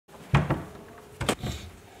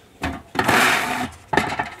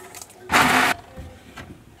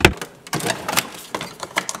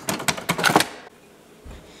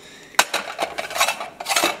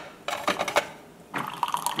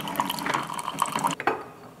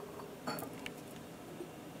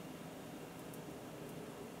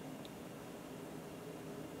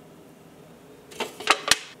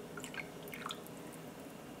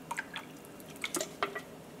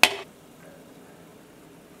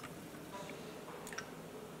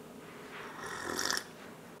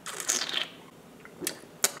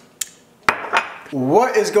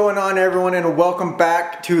What is going on, everyone, and welcome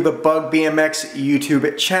back to the Bug BMX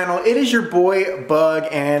YouTube channel. It is your boy Bug,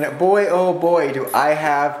 and boy oh boy do I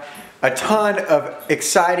have a ton of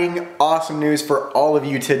exciting, awesome news for all of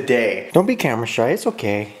you today. Don't be camera shy, it's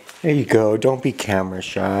okay. There you go, don't be camera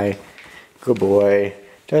shy. Good boy,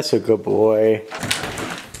 that's a good boy.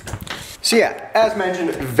 So yeah, as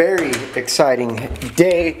mentioned, very exciting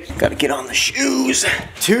day. Gotta get on the shoes.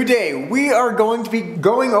 Today, we are going to be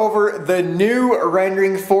going over the new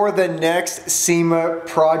rendering for the next SEMA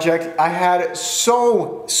project. I had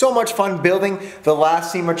so much fun building the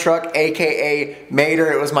last SEMA truck, aka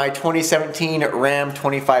Mater. It was my 2017 Ram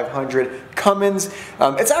 2500 Cummins.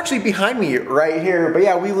 It's actually behind me right here, but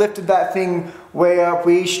yeah, we lifted that thing way up.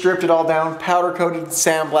 We stripped it all down, powder coated,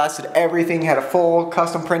 sandblasted everything, had a full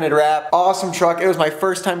custom printed wrap. Awesome truck. It was my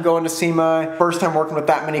first time going to SEMA, first time working with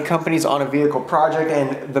that many companies on a vehicle project,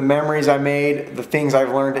 and the memories I made, the things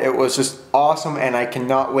I've learned, it was just awesome, and I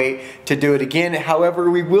cannot wait to do it again. However,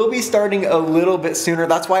 we will be starting a little bit sooner.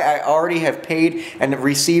 That's why I already have paid and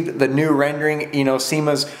received the new rendering. You know,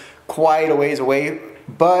 SEMA's quite a ways away,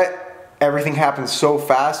 but everything happens so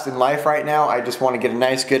fast in life right now. I just want to get a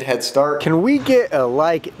nice good head start. Can we get a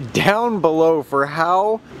like down below for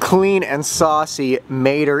how clean and saucy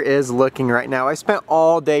Mater is looking right now? I spent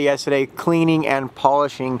all day yesterday cleaning and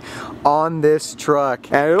polishing on this truck,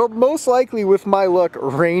 and it'll most likely, with my luck,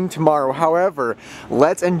 rain tomorrow. However,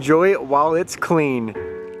 let's enjoy it while it's clean.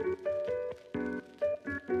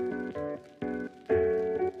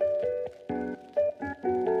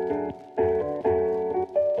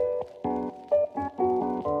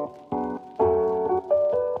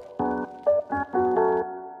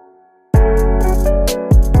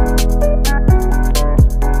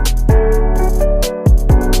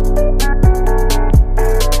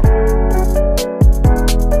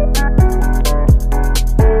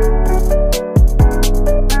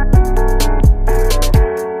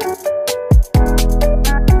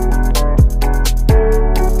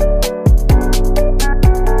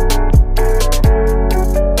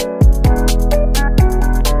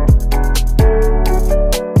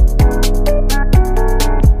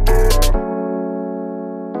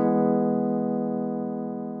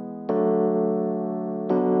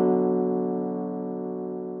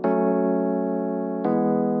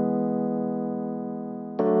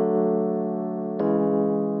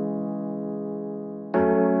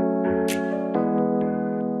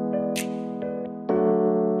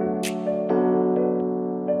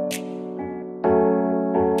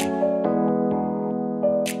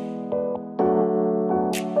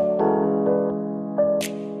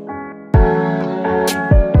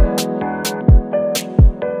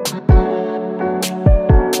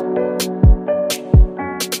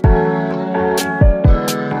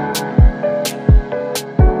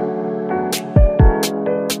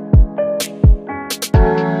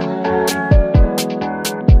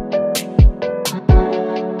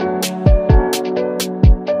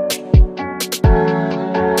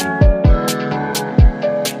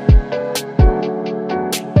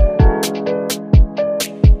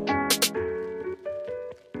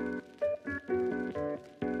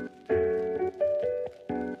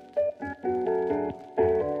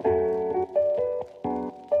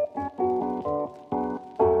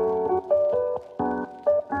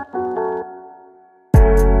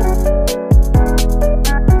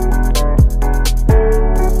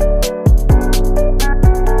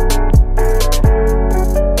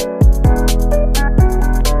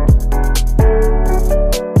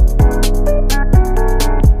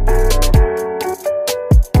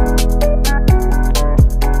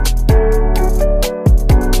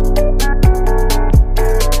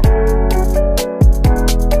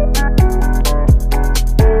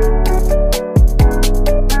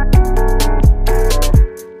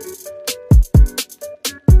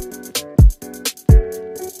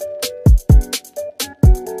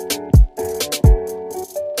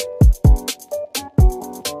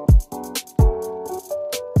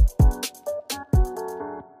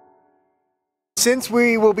 Since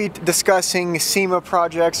we will be discussing SEMA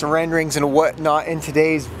projects, renderings, and whatnot in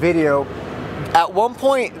today's video, at one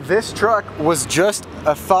point this truck was just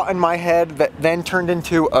a thought in my head that then turned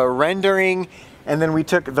into a rendering, and then we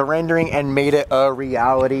took the rendering and made it a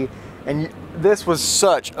reality. And this was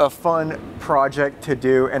such a fun project to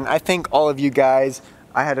do, and I thank all of you guys.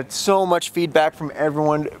 I had so much feedback from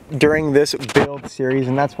everyone during this build series,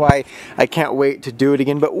 and that's why I can't wait to do it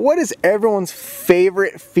again. But what is everyone's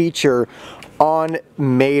favorite feature on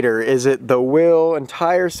Mater? Is it the wheel and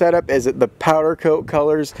tire setup? Is it the powder coat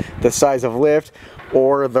colors, the size of lift,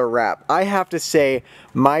 or the wrap? I have to say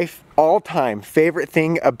my all-time favorite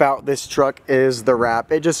thing about this truck is the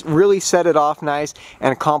wrap. It just really set it off nice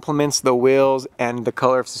and complements the wheels and the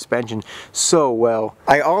color of suspension so well.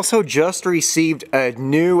 I also just received a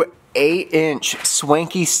new 8-inch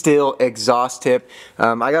swanky steel exhaust tip.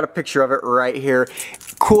 I got a picture of it right here.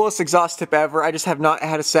 Coolest exhaust tip ever. I just have not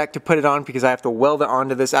had a sec to put it on because I have to weld it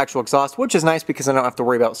onto this actual exhaust, which is nice because I don't have to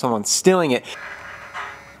worry about someone stealing it.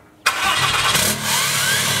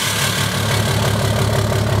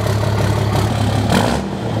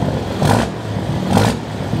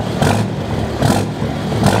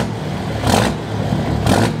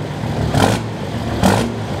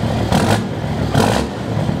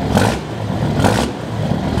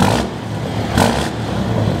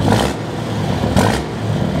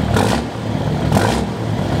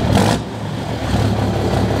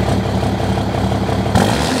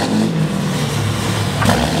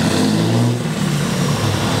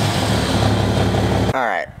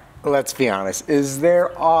 Let's be honest, is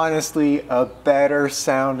there honestly a better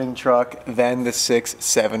sounding truck than the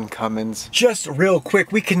 6.7 Cummins? Just real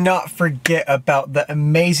quick, we cannot forget about the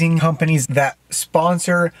amazing companies that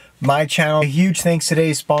sponsor my channel. A huge thanks to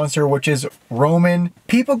today's sponsor, which is Roman.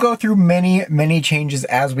 People go through many changes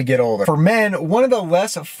as we get older. For men, one of the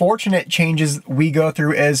less fortunate changes we go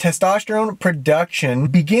through is testosterone production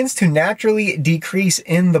begins to naturally decrease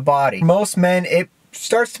in the body. Most men, it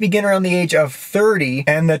starts to begin around the age of 30,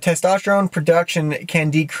 and the testosterone production can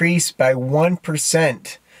decrease by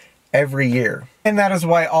 1% every year. And that is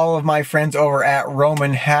why all of my friends over at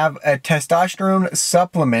Roman have a testosterone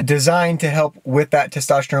supplement designed to help with that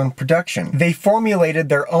testosterone production. They formulated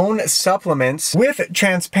their own supplements with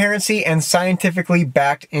transparency and scientifically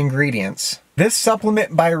backed ingredients. This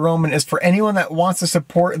supplement by Roman is for anyone that wants to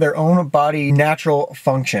support their own body natural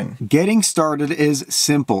function. Getting started is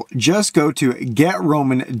simple. Just go to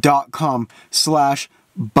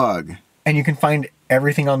getroman.com/bug and you can find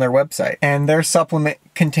everything on their website. And their supplement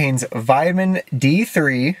contains vitamin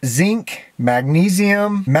D3, zinc,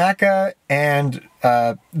 magnesium, maca, and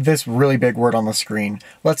this really big word on the screen.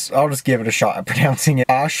 I'll just give it a shot at pronouncing it.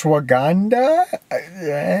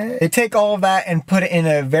 Ashwagandha? They take all of that and put it in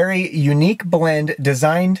a very unique blend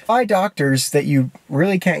designed by doctors that you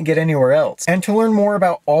really can't get anywhere else. And to learn more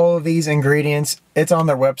about all of these ingredients, it's on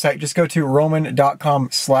their website. Just go to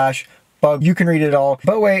roman.com/bug. You can read it all.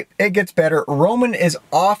 But wait, it gets better. Roman is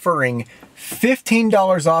offering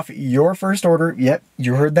 $15 off your first order. Yep,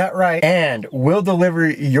 you heard that right. And we'll deliver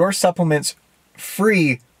your supplements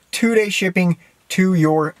free 2-day shipping to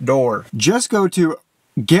your door. Just go to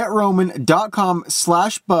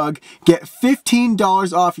getroman.com/bug. Get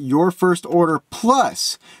 $15 off your first order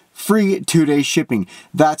plus free 2-day shipping.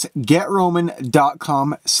 That's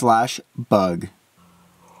getroman.com/bug.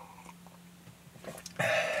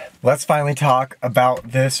 Let's finally talk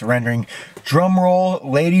about this rendering. Drum roll,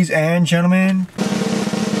 ladies and gentlemen.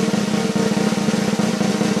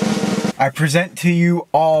 I present to you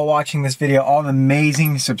all watching this video, all the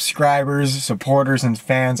amazing subscribers, supporters, and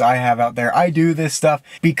fans I have out there. I do this stuff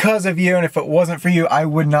because of you, and if it wasn't for you, I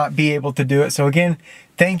would not be able to do it. So again,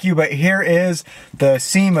 thank you, but here is the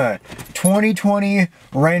SEMA 2020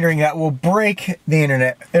 rendering that will break the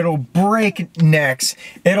internet. It'll break necks.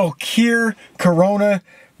 It'll cure coronavirus.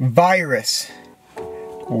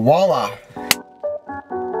 Voila.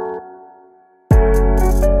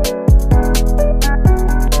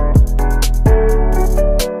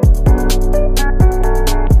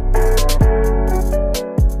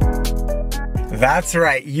 That's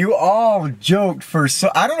right, you all joked for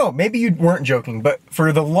I don't know, maybe you weren't joking, but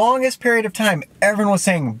for the longest period of time, everyone was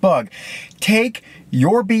saying, Bug, take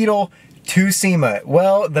your Beetle to SEMA.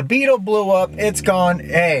 Well, the Beetle blew up, it's gone.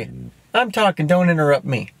 Hey, I'm talking, don't interrupt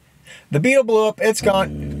me. The Beetle blew up, it's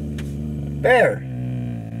gone. Bear.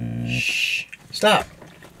 Shh, stop.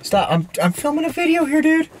 Stop, I'm filming a video here,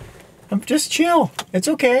 dude. I'm just chill, it's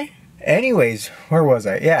okay. Anyways, where was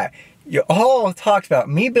I? Yeah, you all talked about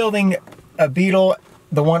me building a Beetle,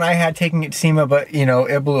 the one I had taking it to SEMA, but you know,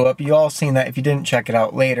 it blew up. You all seen that if you didn't check it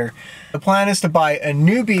out later. The plan is to buy a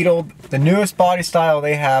new Beetle, the newest body style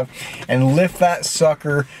they have, and lift that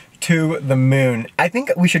sucker to the moon. I think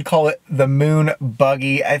we should call it the moon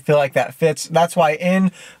buggy. I feel like that fits. That's why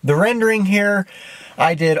in the rendering here,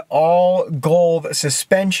 I did all gold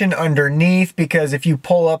suspension underneath, because if you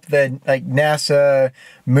pull up the like NASA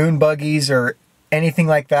moon buggies or anything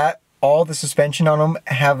like that, all the suspension on them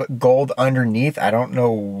have gold underneath. I don't know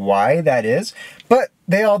why that is, but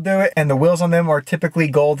they all do it, and the wheels on them are typically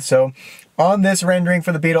gold, so on this rendering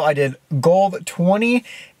for the Beetle, I did gold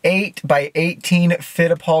 28 by 18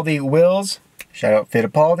 Fittipaldi wheels. Shout out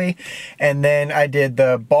Fittipaldi. And then I did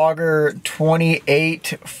the Bogger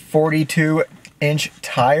 28 42-inch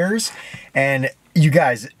tires. And you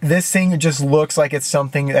guys, this thing just looks like it's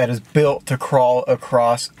something that is built to crawl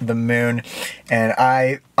across the moon, and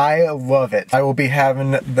I love it. I will be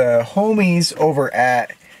having the homies over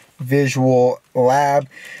at Visual Lab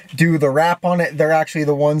do the wrap on it. They're actually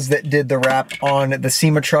the ones that did the wrap on the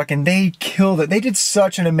SEMA truck, and they killed it. They did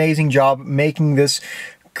such an amazing job making this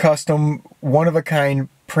custom, one-of-a-kind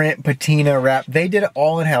print patina wrap. They did it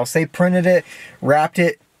all in-house. They printed it, wrapped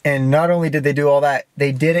it, and not only did they do all that,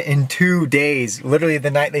 they did it in 2 days. Literally the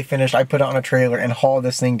night they finished, I put it on a trailer and hauled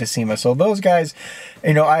this thing to SEMA. So those guys,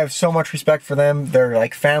 you know, I have so much respect for them. They're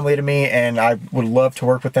like family to me, and I would love to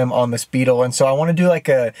work with them on this Beetle. And so I want to do like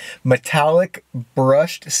a metallic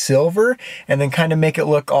brushed silver and then kind of make it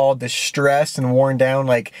look all distressed and worn down,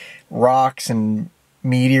 like rocks and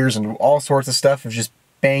meteors and all sorts of stuff have just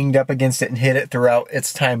banged up against it and hit it throughout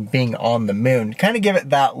its time being on the moon. Kind of give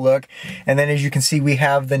it that look. And then as you can see, we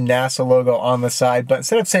have the NASA logo on the side, but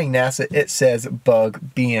instead of saying NASA, it says Bug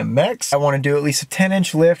BMX. I want to do at least a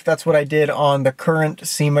 10-inch lift. That's what I did on the current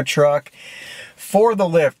SEMA truck for the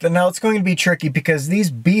lift. And now it's going to be tricky because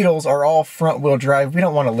these Beetles are all front wheel drive. We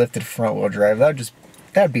don't want a lifted front wheel drive.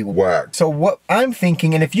 That'd be whack. So what I'm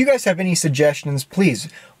thinking, and if you guys have any suggestions, please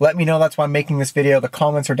let me know. That's why I'm making this video. The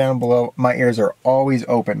comments are down below. My ears are always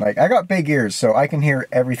open. Like, I got big ears, so I can hear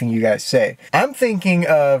everything you guys say. I'm thinking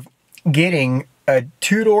of getting a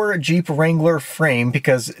two-door Jeep Wrangler frame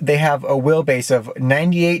because they have a wheelbase of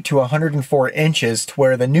 98 to 104 inches, to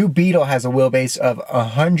where the new Beetle has a wheelbase of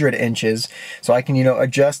 100 inches, so I can, you know,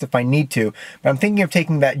 adjust if I need to. But I'm thinking of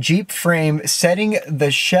taking that Jeep frame, setting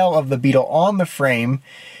the shell of the Beetle on the frame,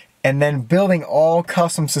 and then building all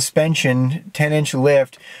custom suspension, 10-inch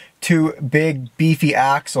lift, 2 big beefy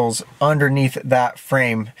axles underneath that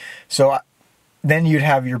frame. So then you'd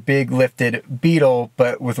have your big lifted Beetle,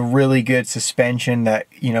 but with really good suspension that,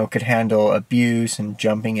 you know, could handle abuse and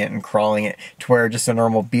jumping it and crawling it, to where just a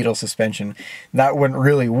normal Beetle suspension, that wouldn't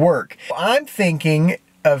really work. I'm thinking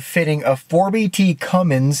of fitting a 4BT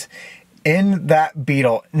Cummins in that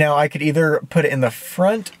Beetle. Now I could either put it in the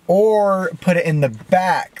front or put it in the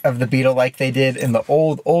back of the Beetle like they did in the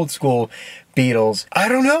old school Beetles. I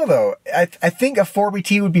don't know though. I think a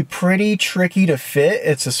 4BT would be pretty tricky to fit.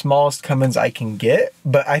 It's the smallest Cummins I can get,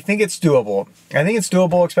 but I think it's doable. I think it's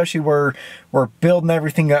doable, especially where we're building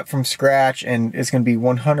everything up from scratch and it's going to be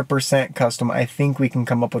 100% custom. I think we can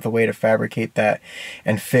come up with a way to fabricate that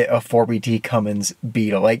and fit a 4BT Cummins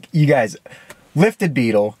Beetle. Like, you guys, lifted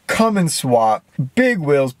Beetle, Cummins swap, big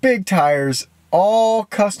wheels, big tires, all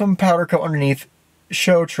custom powder coat underneath,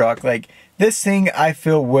 show truck. Like, this thing I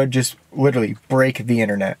feel would just literally break the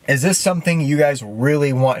internet. Is this something you guys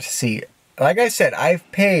really want to see? Like I said, I've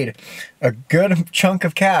paid a good chunk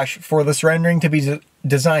of cash for this rendering to be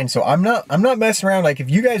designed, so I'm not messing around. Like, if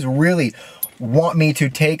you guys really want me to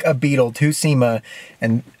take a Beetle to SEMA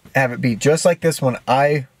and have it be just like this one,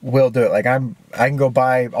 I will do it. Like, I'll go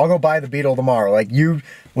buy the Beetle tomorrow. Like, you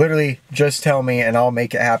literally just tell me and I'll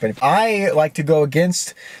make it happen. I like to go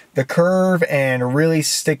against the curve and really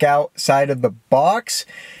stick outside of the box,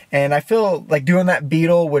 and I feel like doing that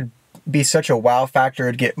Beetle would be such a wow factor.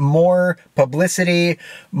 It'd get more publicity,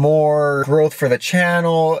 more growth for the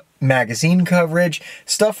channel, magazine coverage,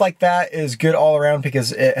 stuff like that is good all around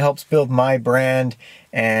because it helps build my brand.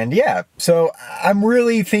 And yeah, so I'm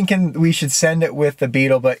really thinking we should send it with the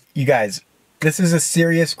Beetle. But you guys, this is a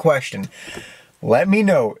serious question. Let me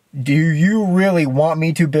know, do you really want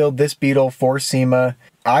me to build this Beetle for SEMA?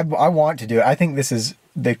 I want to do it. I think this is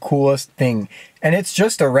the coolest thing. And it's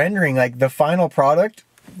just a rendering. Like, the final product,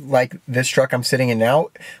 like this truck I'm sitting in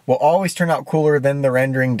now, will always turn out cooler than the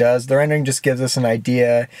rendering does. The rendering just gives us an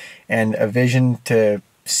idea and a vision to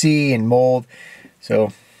see and mold.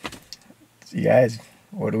 So, you guys,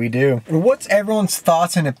 what do we do? What's everyone's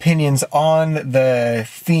thoughts and opinions on the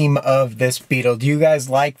theme of this Beetle? Do you guys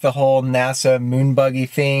like the whole NASA moon buggy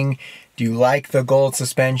thing? Do you like the gold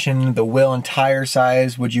suspension, the wheel and tire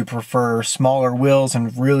size? Would you prefer smaller wheels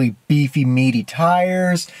and really beefy, meaty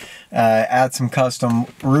tires? Add some custom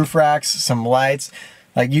roof racks, some lights.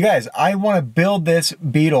 Like, you guys, I want to build this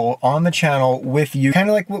Beetle on the channel with you. Kind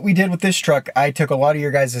of like what we did with this truck. I took a lot of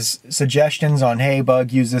your guys' suggestions on, hey,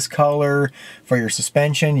 Bug, use this color for your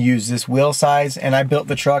suspension, use this wheel size, and I built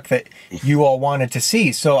the truck that you all wanted to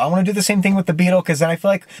see. So I want to do the same thing with the Beetle, because then I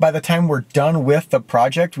feel like by the time we're done with the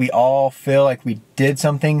project, we all feel like we did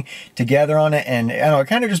something together on it. And I don't know, it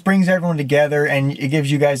kind of just brings everyone together, and it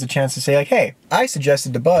gives you guys a chance to say, like, hey, I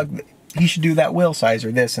suggested to Bug, he should do that wheel size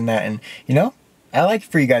or this and that. And you know, I like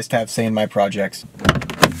for you guys to have say in my projects.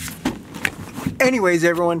 Anyways,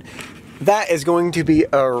 everyone, that is going to be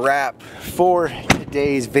a wrap for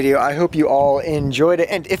today's video. I hope you all enjoyed it.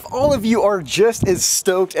 And if all of you are just as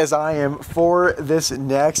stoked as I am for this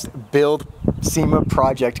next build SEMA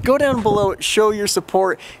project, go down below, show your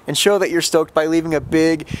support, and show that you're stoked by leaving a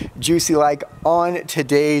big juicy like on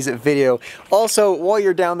today's video. Also, while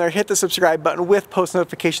you're down there, hit the subscribe button with post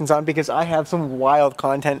notifications on, because I have some wild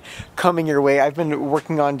content coming your way. I've been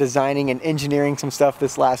working on designing and engineering some stuff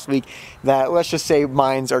this last week that, let's just say,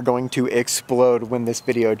 minds are going to explode when this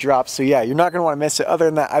video drops. So yeah, you're not going to want to miss it. Other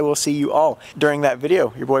than that, I will see you all during that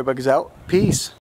video. Your boy Bug is out. Peace.